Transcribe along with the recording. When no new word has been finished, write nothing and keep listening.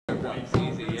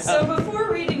So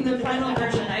before reading the final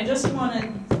version, I just want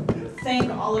to thank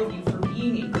all of you for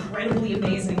being incredibly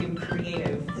amazing and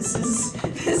creative. This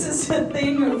is a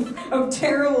thing of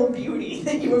terrible beauty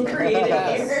that you have created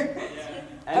here.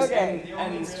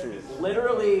 And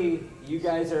literally, you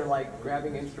guys are like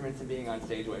grabbing instruments and being on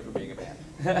stage away from being a band.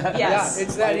 Yes. Yeah,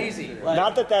 it's that easy.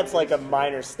 Not that that's like a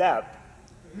minor step,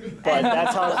 but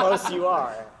that's how close you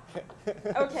are.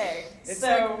 Okay, It's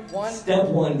so like one. Step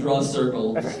 1, draw a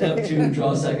circle. Step 2,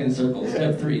 draw a second circle.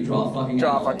 Step 3, draw a fucking Draw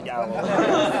a owl. fucking owl.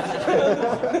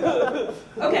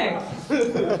 okay,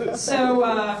 so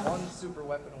One super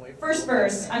weapon away from first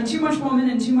verse. I'm too much woman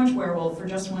and too much werewolf for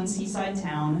just one seaside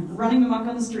town. Running amok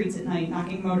on the streets at night,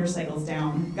 knocking motorcycles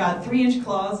down. Got 3-inch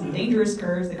claws and dangerous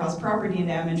curves that cause property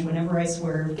damage whenever I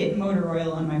swerve. Getting motor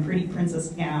oil on my pretty princess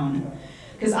gown.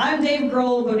 Cause I'm Dave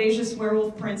Grohl, bodacious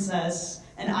werewolf princess.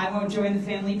 And I won't join the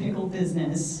family pickle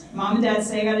business. Mom and Dad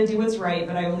say I gotta do what's right,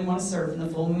 but I only want to surf in the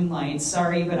full moonlight.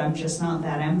 Sorry, but I'm just not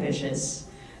that ambitious.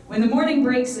 When the morning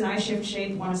breaks and I shift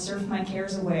shape, want to surf my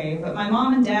cares away. But my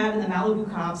mom and dad and the Malibu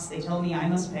cops, they tell me I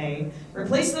must pay.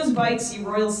 Replace those bikes, you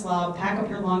royal slob. Pack up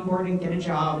your longboard and get a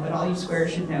job. But all you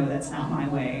squares should know that's not my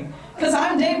way. Cause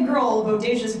I'm Dave Grohl,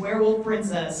 bodacious werewolf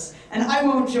princess. And I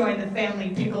won't join the family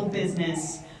pickle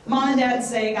business. Mom and Dad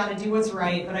say I gotta do what's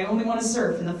right, but I only want to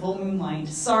surf in the full moonlight.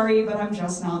 Sorry, but I'm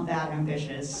just not that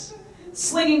ambitious.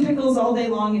 Slinging pickles all day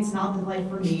long, it's not the life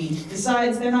for me.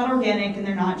 Besides, they're not organic and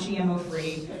they're not GMO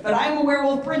free. But I'm a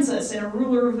werewolf princess and a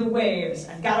ruler of the waves.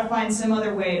 I've gotta find some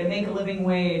other way to make a living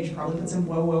wage. Probably put some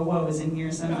whoa whoa whoas in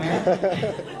here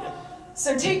somewhere.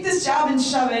 So take this job and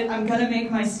shove it. I'm gonna make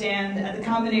my stand at the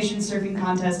combination surfing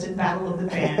contest at Battle of the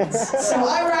Bands. So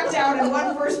I rocked out and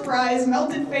won first prize,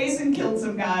 melted face and killed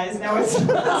some guys. Now it's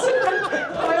sponsored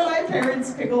by my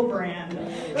parents' pickle brand.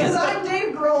 Cause I'm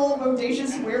Dave Grohl,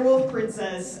 bodacious werewolf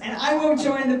princess, and I won't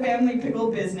join the family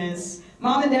pickle business.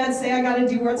 Mom and Dad say I gotta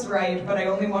do what's right, but I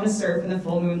only want to surf in the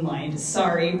full moonlight.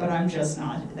 Sorry, but I'm just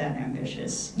not that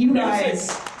ambitious. You guys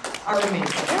are amazing.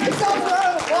 Give yourselves a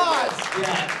round of applause.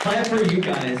 Yeah, clap for you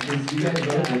guys, because you guys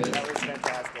wrote this. That was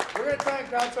fantastic. We're going to try and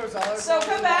crowdsource all our So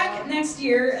come back next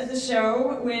year at the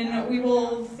show when we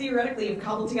will theoretically have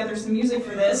cobbled together some music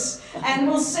for this, and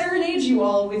we'll serenade you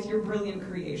all with your brilliant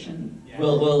creation.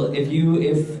 Well,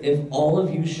 if all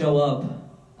of you show up,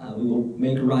 we will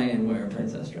make Ryan wear a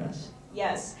princess dress.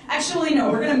 Yes. Actually,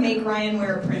 no, we're going to make Ryan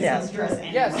wear a princess dress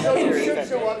anyway. Yes, so you should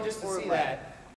show up just to see that.